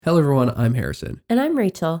Hello everyone, I'm Harrison. And I'm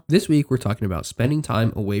Rachel. This week we're talking about spending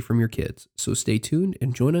time away from your kids. So stay tuned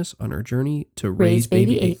and join us on our journey to raise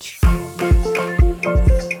baby H.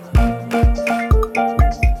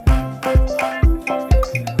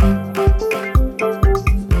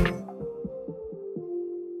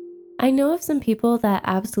 I know of some people that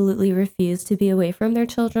absolutely refuse to be away from their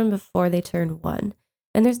children before they turn 1,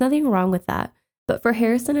 and there's nothing wrong with that. But for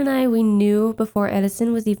Harrison and I, we knew before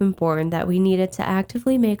Edison was even born that we needed to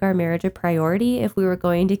actively make our marriage a priority if we were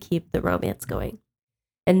going to keep the romance going.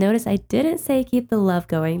 And notice I didn't say keep the love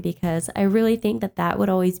going because I really think that would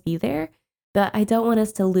always be there, but I don't want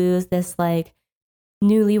us to lose this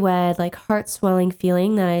newlywed, heart swelling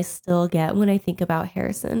feeling that I still get when I think about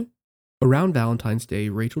Harrison. Around Valentine's Day,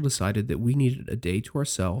 Rachel decided that we needed a day to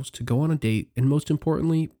ourselves to go on a date and most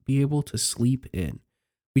importantly, be able to sleep in.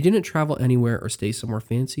 We didn't travel anywhere or stay somewhere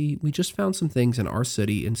fancy. We just found some things in our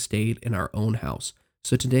city and stayed in our own house.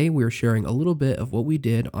 So today we are sharing a little bit of what we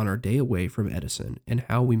did on our day away from Edison and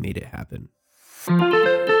how we made it happen.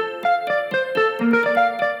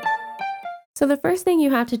 So the first thing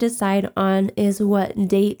you have to decide on is what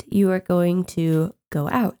date you are going to go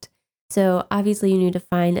out. So obviously you need to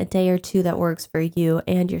find a day or two that works for you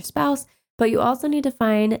and your spouse, but you also need to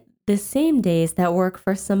find the same days that work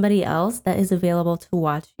for somebody else that is available to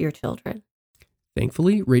watch your children.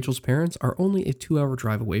 Thankfully, Rachel's parents are only a 2-hour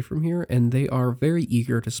drive away from here, and they are very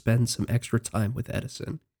eager to spend some extra time with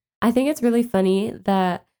Edison. I think it's really funny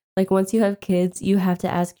that once you have kids, you have to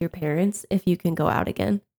ask your parents if you can go out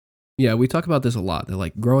again. Yeah, we talk about this a lot.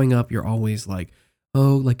 That growing up, you're always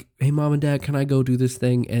hey, mom and dad, can I go do this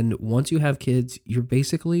thing? And once you have kids, you're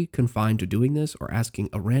basically confined to doing this or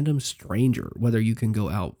asking a random stranger whether you can go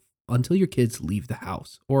out until your kids leave the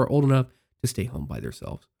house or are old enough to stay home by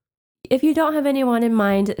themselves. If you don't have anyone in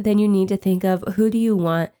mind, then you need to think of who do you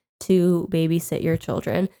want to babysit your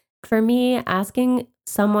children. For me, asking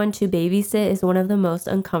someone to babysit is one of the most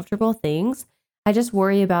uncomfortable things. I just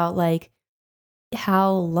worry about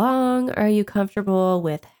how long are you comfortable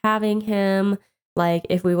with having him?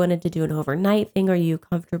 If we wanted to do an overnight thing, are you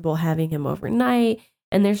comfortable having him overnight?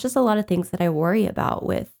 And there's just a lot of things that I worry about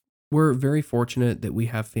with. We're very fortunate that we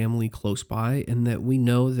have family close by and that we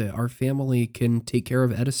know that our family can take care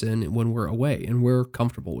of Edison when we're away, and we're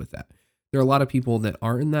comfortable with that. There are a lot of people that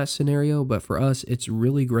aren't in that scenario, but for us, it's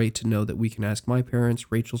really great to know that we can ask my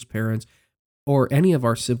parents, Rachel's parents, or any of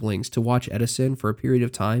our siblings to watch Edison for a period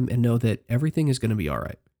of time and know that everything is going to be all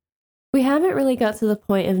right. We haven't really got to the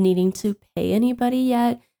point of needing to pay anybody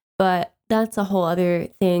yet, but that's a whole other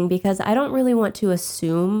thing because I don't really want to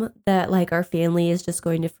assume that our family is just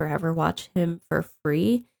going to forever watch him for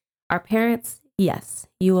free. Our parents, yes,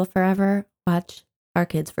 you will forever watch our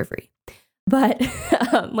kids for free. But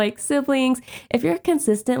siblings, if you're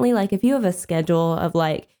consistently, if you have a schedule of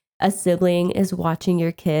a sibling is watching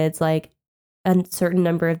your kids a certain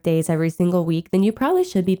number of days every single week, then you probably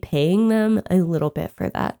should be paying them a little bit for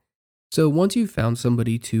that. So once you've found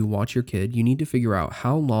somebody to watch your kid, you need to figure out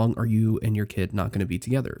how long are you and your kid not going to be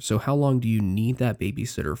together. So how long do you need that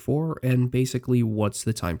babysitter for? And basically, what's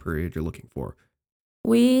the time period you're looking for?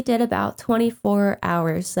 We did about 24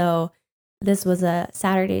 hours. So this was a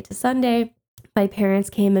Saturday to Sunday. My parents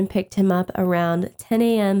came and picked him up around 10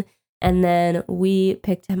 a.m. And then we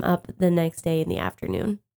picked him up the next day in the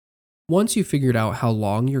afternoon. Once you've figured out how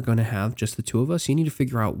long you're going to have just the two of us, you need to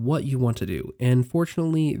figure out what you want to do. And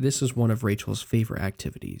fortunately, this is one of Rachel's favorite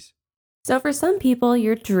activities. So for some people,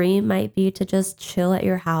 your dream might be to just chill at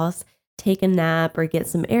your house, take a nap, or get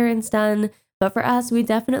some errands done. But for us, we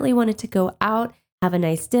definitely wanted to go out, have a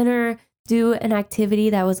nice dinner, do an activity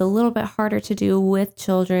that was a little bit harder to do with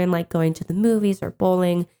children, like going to the movies or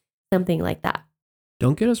bowling, something like that.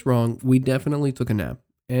 Don't get us wrong, we definitely took a nap.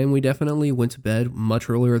 And we definitely went to bed much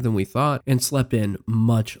earlier than we thought and slept in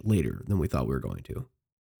much later than we thought we were going to.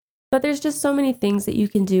 But there's just so many things that you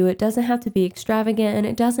can do. It doesn't have to be extravagant and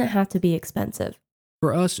it doesn't have to be expensive.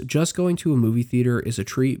 For us, just going to a movie theater is a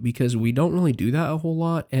treat because we don't really do that a whole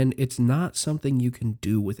lot, and it's not something you can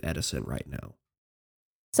do with Edison right now.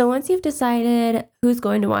 So once you've decided who's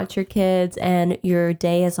going to watch your kids and your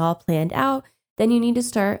day is all planned out, then you need to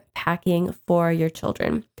start packing for your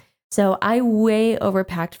children. So I way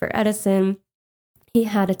overpacked for Edison. He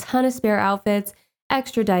had a ton of spare outfits,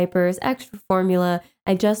 extra diapers, extra formula.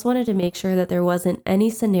 I just wanted to make sure that there wasn't any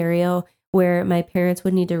scenario where my parents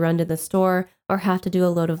would need to run to the store or have to do a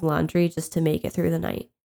load of laundry just to make it through the night.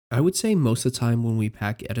 I would say most of the time when we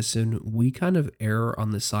pack Edison, we kind of err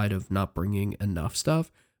on the side of not bringing enough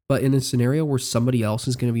stuff. But in a scenario where somebody else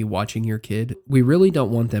is going to be watching your kid, we really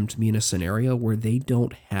don't want them to be in a scenario where they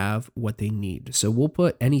don't have what they need. So we'll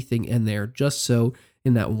put anything in there just so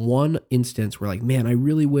in that one instance where like, man, I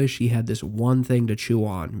really wish he had this one thing to chew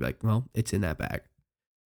on. Be like, well, it's in that bag.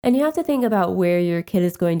 And you have to think about where your kid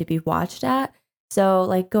is going to be watched at. So,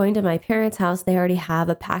 like going to my parents' house, they already have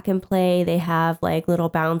a pack and play. They have like little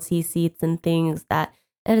bouncy seats and things that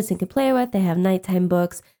Edison can play with. They have nighttime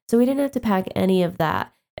books. So, we didn't have to pack any of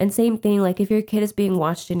that. And same thing, like if your kid is being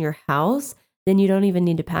watched in your house, then you don't even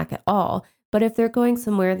need to pack at all. But if they're going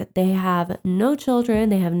somewhere that they have no children,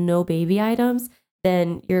 they have no baby items,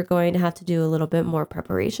 then you're going to have to do a little bit more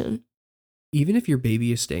preparation. Even if your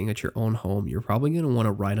baby is staying at your own home, you're probably going to want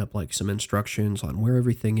to write up like some instructions on where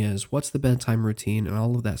everything is, what's the bedtime routine, and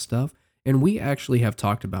all of that stuff. And we actually have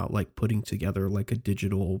talked about like putting together like a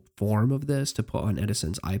digital form of this to put on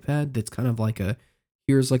Edison's iPad that's kind of like a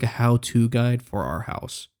here's like a how-to guide for our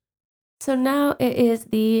house. So now it is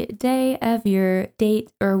the day of your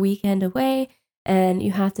date or weekend away, and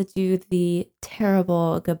you have to do the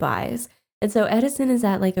terrible goodbyes. And so Edison is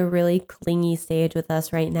at like a really clingy stage with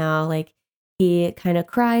us right now. Like he kind of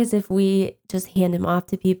cries if we just hand him off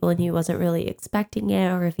to people and he wasn't really expecting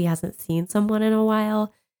it, or if he hasn't seen someone in a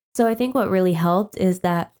while. So I think what really helped is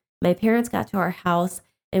that my parents got to our house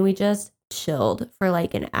and we just chilled for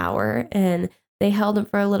like an hour, and they held him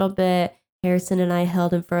for a little bit. Harrison and I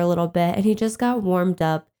held him for a little bit, and he just got warmed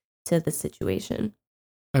up to the situation.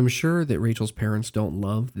 I'm sure that Rachel's parents don't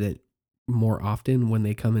love that more often when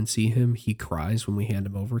they come and see him, he cries when we hand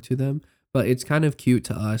him over to them. But it's kind of cute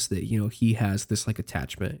to us that, he has this like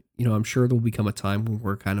attachment. I'm sure there'll become a time when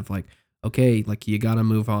we're kind of like, okay, like you got to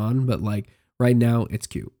move on. But like right now, it's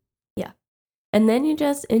cute. Yeah. And then you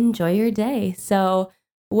just enjoy your day. So,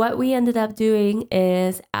 what we ended up doing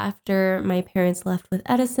is after my parents left with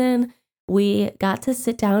Edison, we got to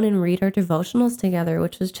sit down and read our devotionals together,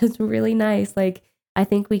 which was just really nice. Like, I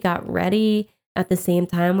think we got ready at the same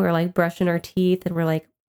time. We were like brushing our teeth and we're like,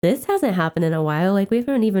 this hasn't happened in a while. Like, we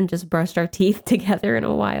haven't even just brushed our teeth together in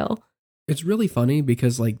a while. It's really funny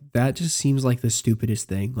because like that just seems like the stupidest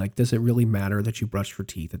thing. Like, does it really matter that you brush your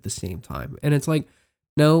teeth at the same time? And it's like,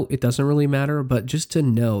 no, it doesn't really matter. But just to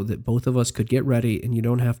know that both of us could get ready and you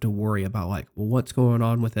don't have to worry about like, well, what's going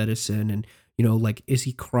on with Edison? And, like, is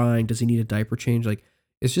he crying? Does he need a diaper change? Like,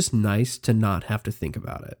 it's just nice to not have to think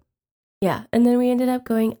about it. Yeah. And then we ended up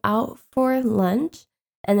going out for lunch,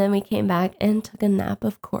 and then we came back and took a nap,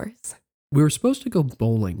 of course. We were supposed to go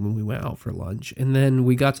bowling when we went out for lunch. And then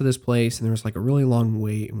we got to this place and there was like a really long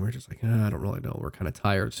wait. And we are just like, I don't really know. We're kind of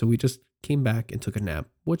tired. So we just came back and took a nap,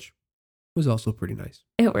 which was also pretty nice.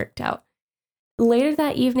 It worked out. Later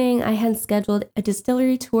that evening, I had scheduled a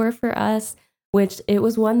distillery tour for us, which it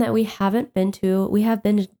was one that we haven't been to. We have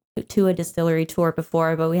been to a distillery tour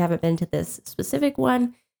before, but we haven't been to this specific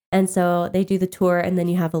one. And so they do the tour and then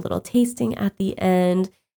you have a little tasting at the end.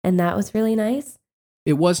 And that was really nice.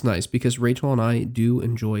 It was nice because Rachel and I do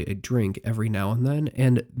enjoy a drink every now and then.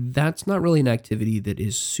 And that's not really an activity that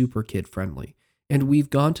is super kid friendly. And we've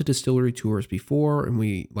gone to distillery tours before and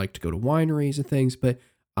we like to go to wineries and things, but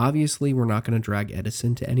obviously we're not going to drag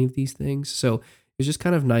Edison to any of these things. So it's just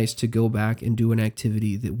kind of nice to go back and do an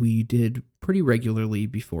activity that we did pretty regularly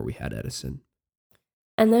before we had Edison.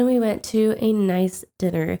 And then we went to a nice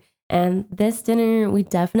dinner. And this dinner, we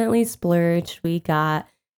definitely splurged. We got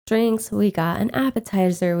drinks, we got an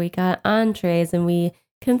appetizer, we got entrees, and we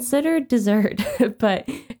considered dessert. But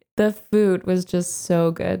the food was just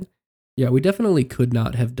so good. Yeah, we definitely could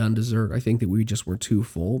not have done dessert. I think that we just were too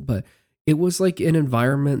full, but it was like an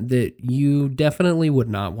environment that you definitely would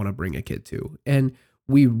not want to bring a kid to. And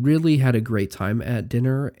we really had a great time at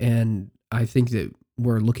dinner. And I think that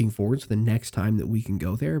we're looking forward to the next time that we can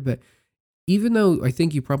go there. But even though I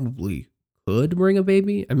think you probably could bring a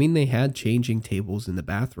baby, I mean, they had changing tables in the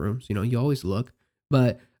bathrooms. You always look.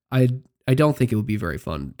 But I don't think it would be very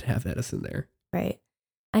fun to have Edison there. Right.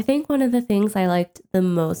 I think one of the things I liked the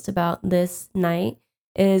most about this night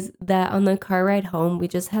is that on the car ride home, we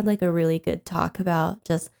just had like a really good talk about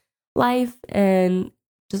just life and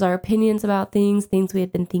just our opinions about things we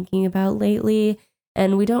had been thinking about lately.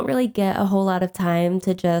 And we don't really get a whole lot of time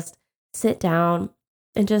to just sit down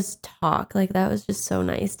and just talk. Like that was just so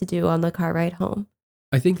nice to do on the car ride home.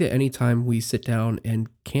 I think that anytime we sit down and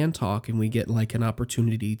can talk and we get like an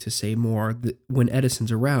opportunity to say more, when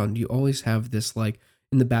Edison's around, you always have this like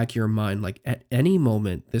in the back of your mind, like at any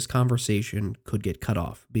moment, this conversation could get cut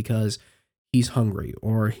off because he's hungry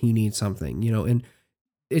or he needs something, and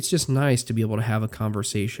it's just nice to be able to have a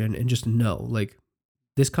conversation and just know like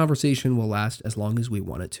this conversation will last as long as we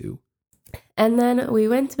want it to. And then we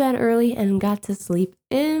went to bed early and got to sleep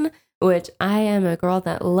in, which I am a girl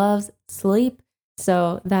that loves sleep.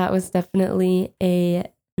 So that was definitely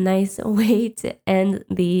a nice way to end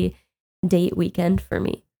the date weekend for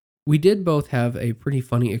me. We did both have a pretty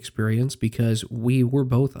funny experience because we were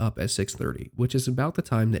both up at 6:30, which is about the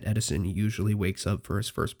time that Edison usually wakes up for his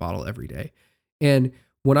first bottle every day. And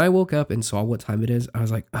when I woke up and saw what time it is, I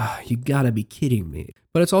was like, you gotta be kidding me.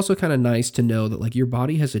 But it's also kind of nice to know that like your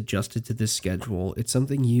body has adjusted to this schedule. It's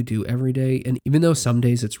something you do every day. And even though some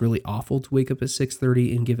days it's really awful to wake up at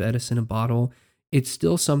 6:30 and give Edison a bottle, it's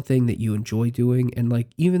still something that you enjoy doing. And like,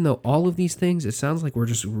 even though all of these things, it sounds like we're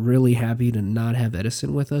just really happy to not have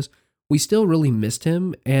Edison with us, we still really missed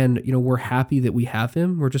him. And, we're happy that we have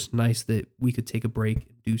him. We're just nice that we could take a break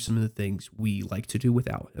and do some of the things we like to do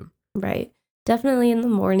without him. Right. Definitely in the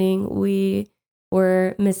morning, we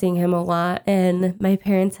were missing him a lot. And my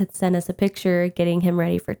parents had sent us a picture getting him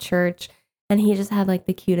ready for church. And he just had like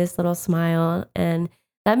the cutest little smile. And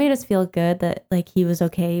that made us feel good that like he was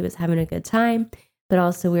okay. He was having a good time. But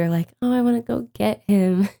also we were like, oh, I want to go get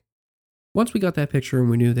him. Once we got that picture and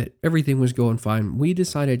we knew that everything was going fine, we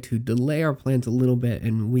decided to delay our plans a little bit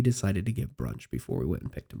and we decided to get brunch before we went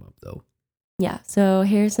and picked him up though. Yeah. So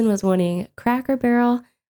Harrison was wanting Cracker Barrel,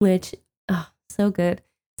 which, so good.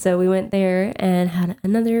 So we went there and had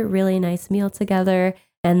another really nice meal together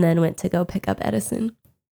and then went to go pick up Edison.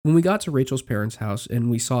 When we got to Rachel's parents' house and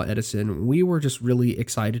we saw Edison, we were just really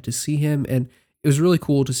excited to see him. And it was really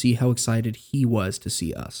cool to see how excited he was to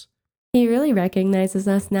see us. He really recognizes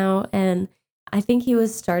us now. And I think he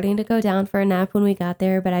was starting to go down for a nap when we got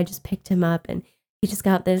there, but I just picked him up and he just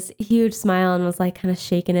got this huge smile and was like kind of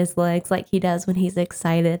shaking his legs like he does when he's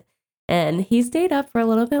excited. And he stayed up for a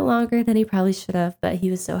little bit longer than he probably should have, but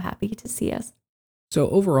he was so happy to see us. So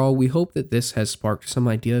overall, we hope that this has sparked some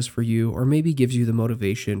ideas for you or maybe gives you the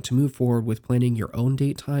motivation to move forward with planning your own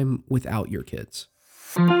date time without your kids.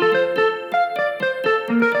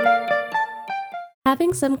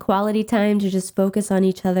 Having some quality time to just focus on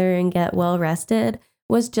each other and get well rested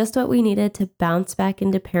was just what we needed to bounce back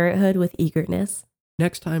into parenthood with eagerness.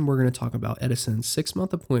 Next time, we're going to talk about Edison's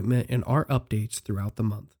 6-month appointment and our updates throughout the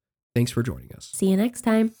month. Thanks for joining us. See you next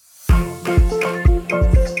time.